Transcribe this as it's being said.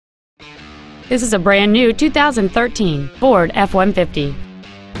This is a brand new 2013 Ford F-150.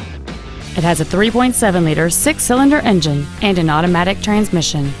 It has a 3.7-liter six-cylinder engine and an automatic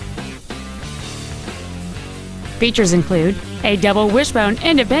transmission. Features include a double wishbone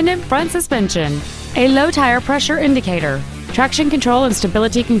independent front suspension, a low tire pressure indicator, traction control and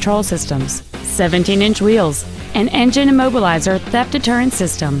stability control systems, 17-inch wheels, an engine immobilizer theft deterrent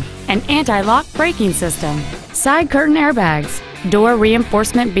system, an anti-lock braking system, side curtain airbags, door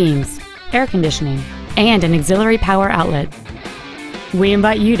reinforcement beams, air conditioning, and an auxiliary power outlet. We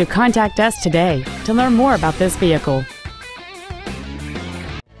invite you to contact us today to learn more about this vehicle.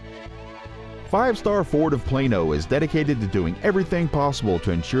 Five Star Ford of Plano is dedicated to doing everything possible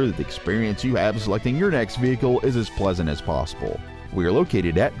to ensure that the experience you have selecting your next vehicle is as pleasant as possible. We are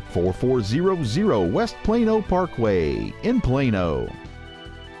located at 4400 West Plano Parkway in Plano.